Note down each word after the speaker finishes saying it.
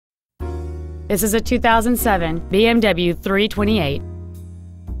This is a 2007 BMW 328.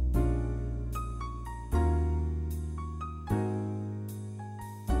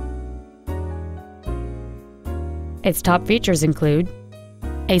 Its top features include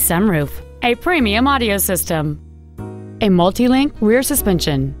a sunroof, a premium audio system, a multi-link rear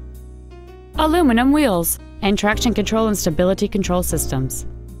suspension, aluminum wheels, and traction control and stability control systems.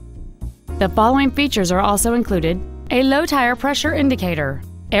 The following features are also included: a low tire pressure indicator,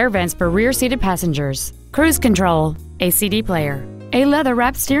 air vents for rear-seated passengers, cruise control, a CD player, a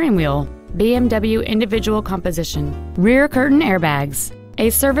leather-wrapped steering wheel, BMW individual composition, rear curtain airbags, a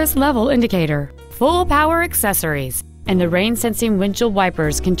service level indicator, full power accessories, and the rain-sensing windshield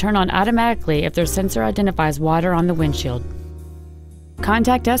wipers can turn on automatically if their sensor identifies water on the windshield.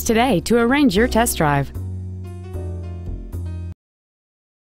 Contact us today to arrange your test drive.